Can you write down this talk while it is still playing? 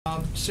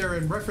Sarah,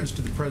 in reference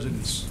to the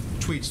president's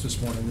tweets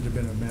this morning that have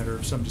been a matter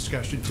of some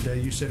discussion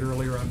today, you said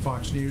earlier on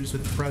Fox News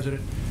that the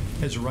president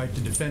has a right to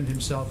defend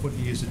himself when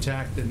he is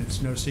attacked, and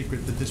it's no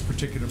secret that this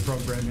particular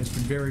program has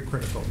been very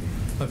critical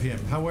of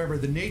him. However,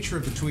 the nature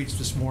of the tweets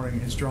this morning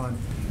has drawn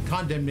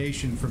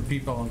condemnation from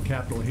people on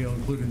Capitol Hill,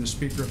 including the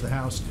Speaker of the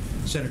House,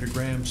 Senator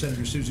Graham,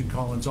 Senator Susan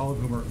Collins, all of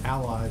whom are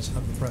allies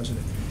of the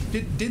president.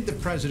 Did the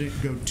president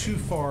go too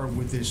far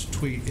with this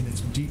tweet in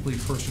its deeply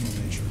personal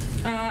nature?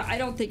 I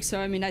don't think so.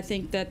 I mean, I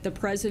think that the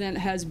president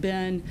has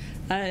been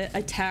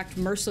attacked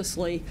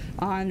mercilessly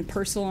on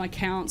personal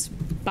accounts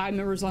by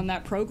members on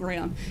that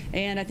program.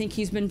 And I think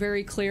he's been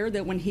very clear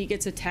that when he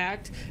gets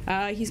attacked,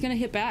 he's going to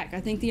hit back.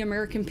 I think the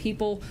American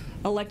people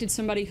elected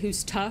somebody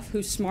who's tough,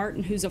 who's smart,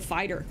 and who's a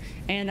fighter.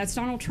 And that's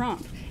Donald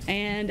Trump.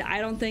 And I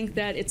don't think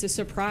that it's a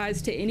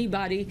surprise to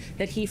anybody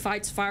that he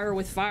fights fire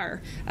with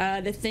fire.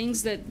 The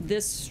things that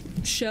this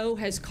show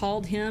has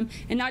called him,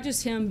 and not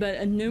just him,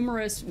 but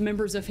numerous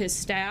members of his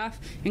staff,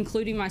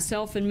 including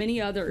myself and many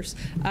others,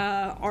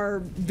 are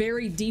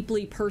very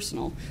deeply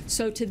personal.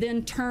 So to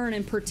then turn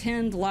and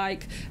pretend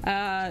like,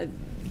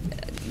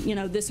 you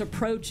know, this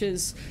approach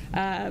is,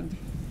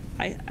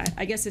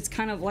 I guess it's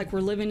kind of like we're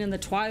living in the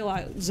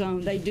twilight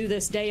zone. They do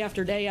this day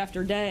after day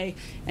after day,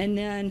 and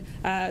then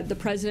the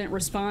president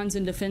responds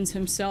and defends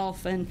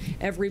himself, and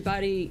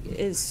everybody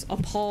is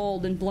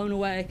appalled and blown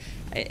away.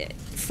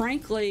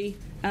 Frankly,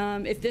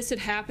 if this had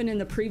happened in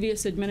the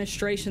previous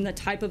administration, the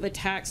type of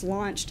attacks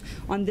launched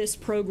on this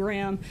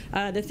program,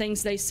 the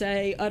things they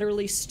say,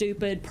 utterly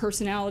stupid,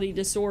 personality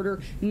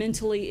disorder,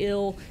 mentally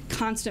ill,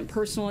 constant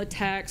personal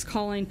attacks,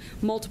 calling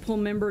multiple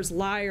members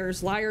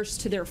liars, liars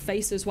to their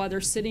faces while they're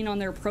sitting on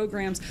their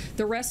programs,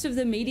 the rest of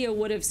the media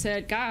would have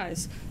said,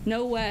 guys,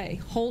 no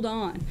way, hold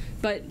on.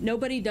 But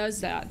nobody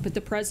does that. But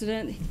the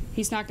president,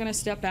 he's not going to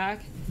step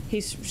back.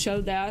 He's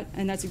showed that,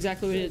 and that's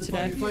exactly what he did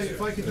today. If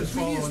I could just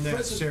follow on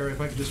that, Sarah, if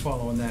I could just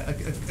follow on that.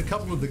 A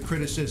couple of the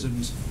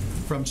criticisms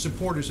from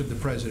supporters of the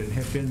president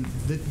have been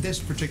that this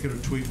particular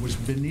tweet was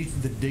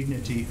beneath the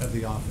dignity of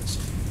the office.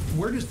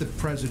 Where does the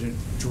president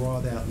draw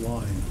that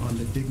line on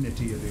the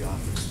dignity of the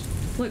office?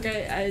 Look,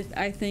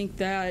 I think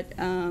that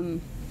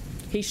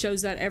he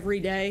shows that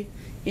every day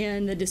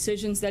in the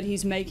decisions that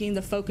he's making,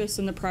 the focus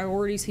and the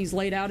priorities he's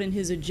laid out in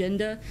his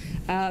agenda,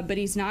 but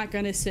he's not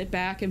going to sit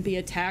back and be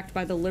attacked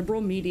by the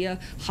liberal media,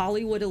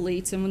 Hollywood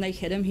elites, and when they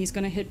hit him, he's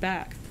going to hit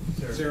back.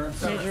 Sarah?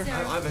 I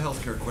have a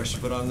healthcare question,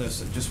 but on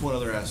this, just one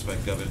other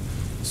aspect of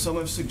it. Some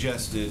have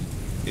suggested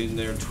in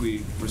their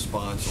tweet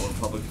response or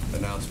public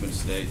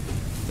announcements today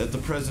that the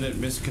president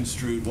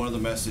misconstrued one of the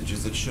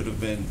messages that should have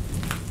been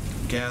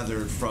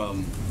gathered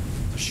from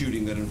the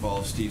shooting that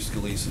involved Steve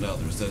Scalise and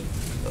others, that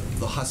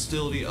the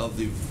hostility of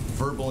the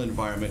verbal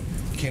environment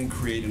can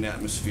create an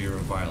atmosphere of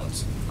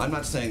violence. I'm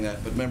not saying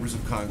that, but members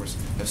of Congress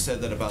have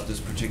said that about this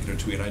particular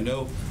tweet. I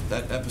know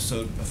that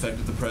episode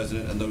affected the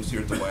president and those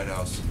here at the White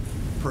House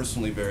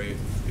personally, very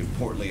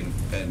importantly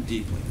and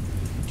deeply.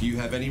 Do you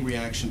have any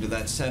reaction to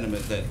that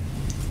sentiment that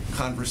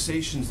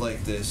conversations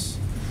like this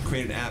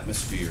create an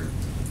atmosphere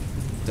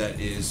that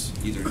is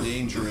either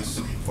dangerous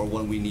or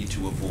one we need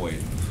to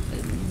avoid?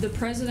 The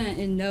president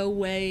in no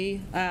way,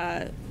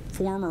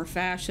 form or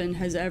fashion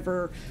has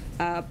ever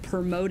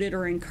promoted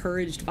or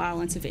encouraged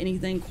violence. If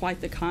anything, quite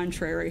the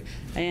contrary.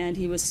 And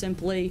he was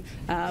simply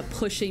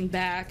pushing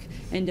back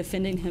and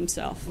defending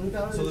himself. I do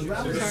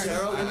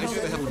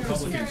have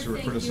Republicans who are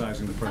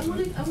criticizing the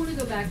president. I want to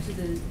go back to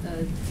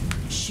the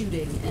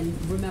shooting and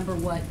remember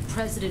what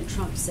President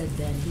Trump said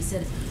then. He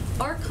said,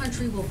 our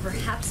country will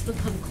perhaps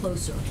become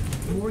closer,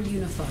 more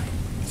unified,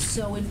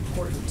 so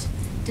important.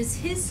 Does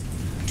his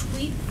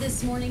tweet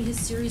this morning, his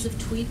series of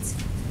tweets,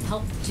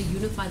 help to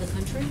unify the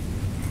country?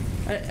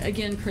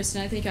 Again,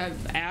 Kristen, I think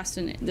I've asked,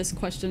 and this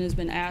question has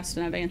been asked,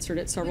 and I've answered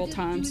it several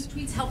times. Do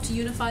his tweets help to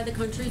unify the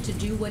country, to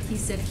do what he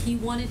said he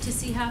wanted to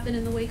see happen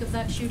in the wake of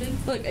that shooting?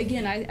 Look,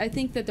 again, I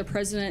think that the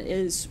president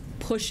is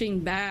pushing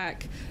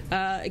back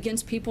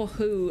against people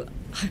who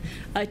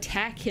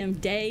attack him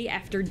day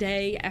after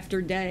day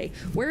after day.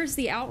 Where is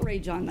the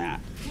outrage on that?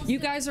 You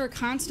guys are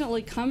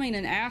constantly coming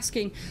and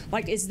asking,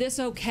 like, is this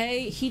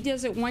okay? He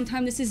does it one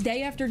time. This is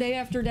day after day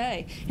after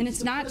day. And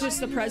it's not just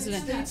the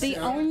president. The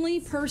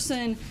only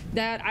person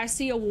that I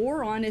see a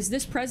war on is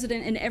this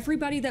president and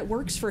everybody that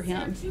works for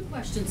him. There are two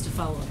questions to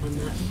follow up on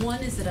that. One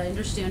is that I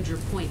understand your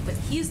point, but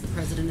he is the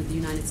president of the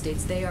United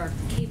States. They are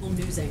cable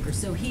news anchors,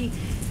 so he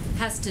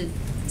has to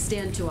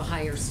stand to a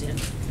higher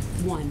standard.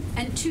 One.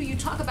 And two, you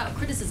talk about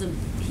criticism.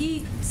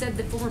 He said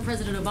that former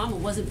President Obama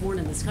wasn't born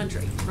in this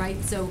country,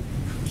 right? So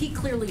he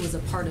clearly was a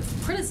part of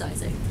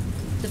criticizing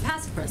the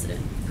past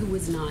president, who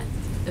was not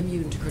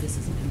immune to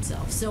criticism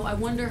himself. So I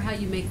wonder how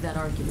you make that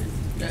argument.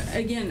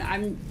 Again,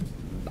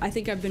 I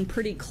think I've been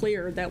pretty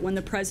clear that when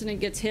the president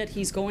gets hit,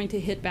 he's going to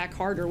hit back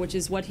harder, which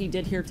is what he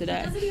did here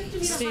today. Doesn't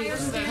he have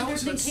to meet a higher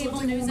standard than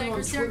cable news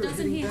anchors? Sarah,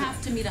 doesn't he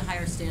have to meet a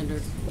higher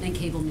standard than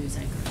cable news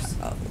anchors?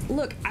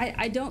 Look,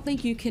 I don't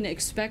think you can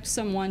expect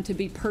someone to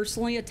be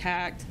personally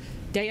attacked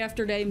day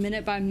after day,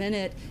 minute by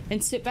minute,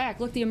 and sit back.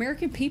 Look, the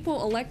American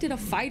people elected a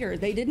fighter.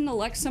 They didn't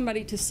elect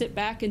somebody to sit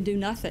back and do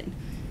nothing.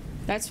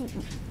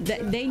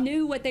 They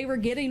knew what they were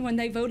getting when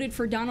they voted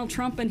for Donald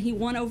Trump, and he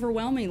won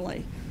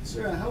overwhelmingly.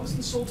 Sarah, how is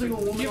insulting a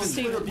woman on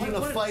Twitter being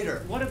a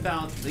fighter? What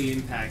about the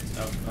impact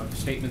of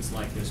statements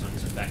like this on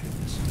his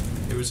effectiveness?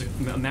 There was a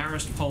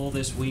Marist poll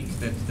this week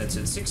that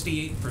said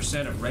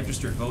 68% of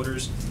registered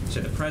voters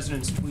said the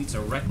president's tweets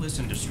are reckless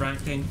and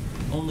distracting.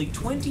 Only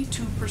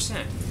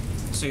 22%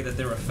 say that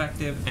they're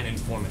effective and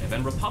informative.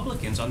 And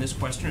Republicans on this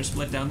question are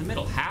split down the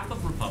middle. Half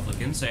of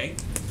Republicans say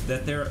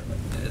that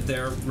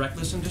they're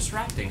reckless and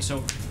distracting.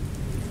 So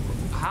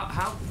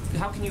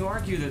how can you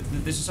argue that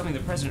this is something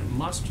the president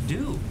must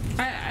do?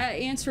 I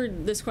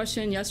answered this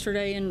question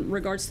yesterday in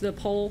regards to the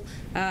poll.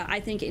 I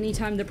think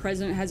anytime the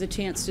president has a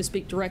chance to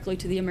speak directly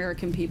to the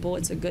American people,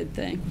 it's a good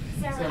thing.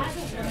 Sarah, as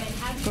a woman,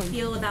 how do you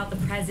feel about the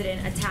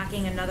president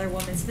attacking another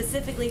woman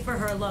specifically for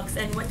her looks,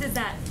 and what does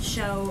that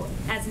show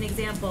as an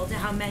example to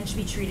how men should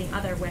be treating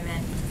other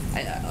women?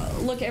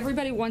 Look,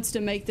 everybody wants to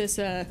make this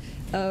an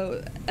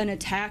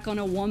attack on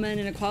a woman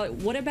and equality.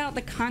 What about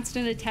the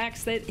constant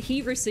attacks that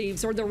he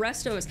receives or the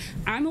rest of us?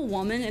 I'm a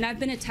woman, and I've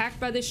been attacked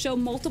by this show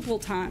multiple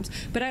times,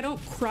 but I don't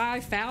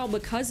cry foul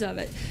because of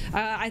it.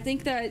 I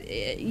think that,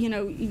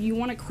 you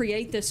want to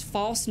create this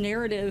false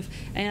narrative.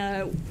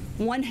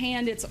 One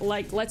hand, it's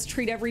like, let's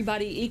treat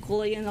everybody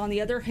equally, and on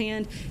the other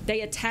hand,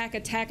 they attack,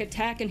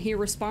 and he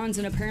responds,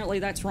 and apparently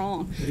that's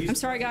wrong. I'm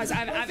sorry, guys.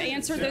 I've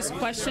answered this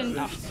question.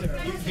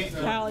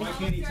 Why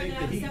can't he take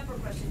the heat?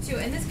 Separate question too,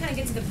 and this kind of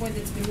gets to the point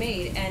that's been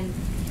made, and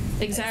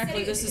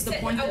exactly, this is the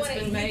point that's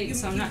been made,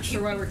 so I'm not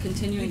sure why we're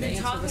continuing to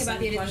answer the same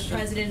question. You've been talking about the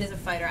president as a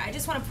fighter. I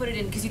just want to put it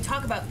in, because you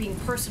talk about being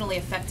personally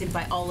affected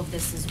by all of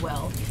this as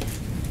well,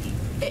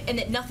 and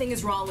that nothing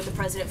is wrong with the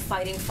president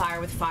fighting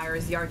fire with fire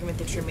is the argument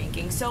that you're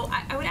making. So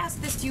I would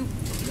ask this to you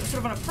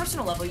sort of on a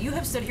personal level. You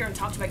have stood here and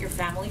talked about your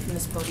family from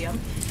this podium.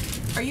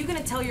 Are you going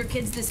to tell your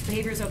kids this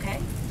behavior is okay?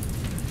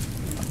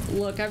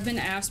 Look, I've been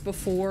asked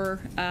before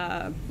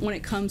when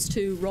it comes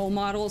to role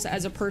models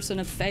as a person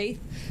of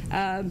faith.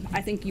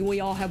 I think we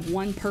all have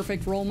one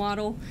perfect role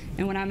model,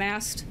 and when I'm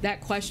asked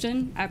that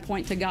question, I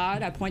point to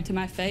God, I point to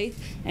my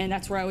faith, and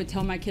that's where I would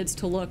tell my kids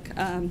to look.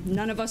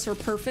 None of us are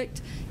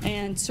perfect,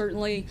 and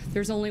certainly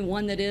there's only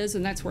one that is,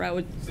 and that's where I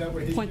would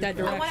point that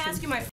direction. I want to ask you my